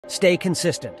Stay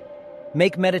consistent.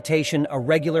 Make meditation a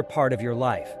regular part of your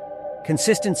life.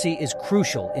 Consistency is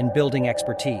crucial in building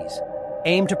expertise.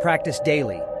 Aim to practice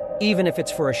daily, even if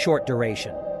it's for a short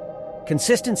duration.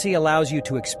 Consistency allows you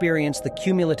to experience the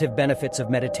cumulative benefits of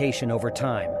meditation over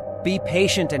time. Be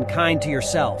patient and kind to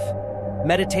yourself.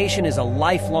 Meditation is a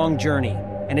lifelong journey,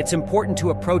 and it's important to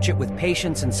approach it with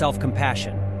patience and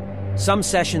self-compassion. Some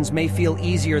sessions may feel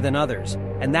easier than others,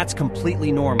 and that's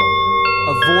completely normal.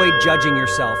 Avoid judging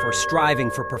yourself or striving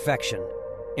for perfection.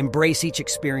 Embrace each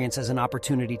experience as an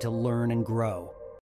opportunity to learn and grow.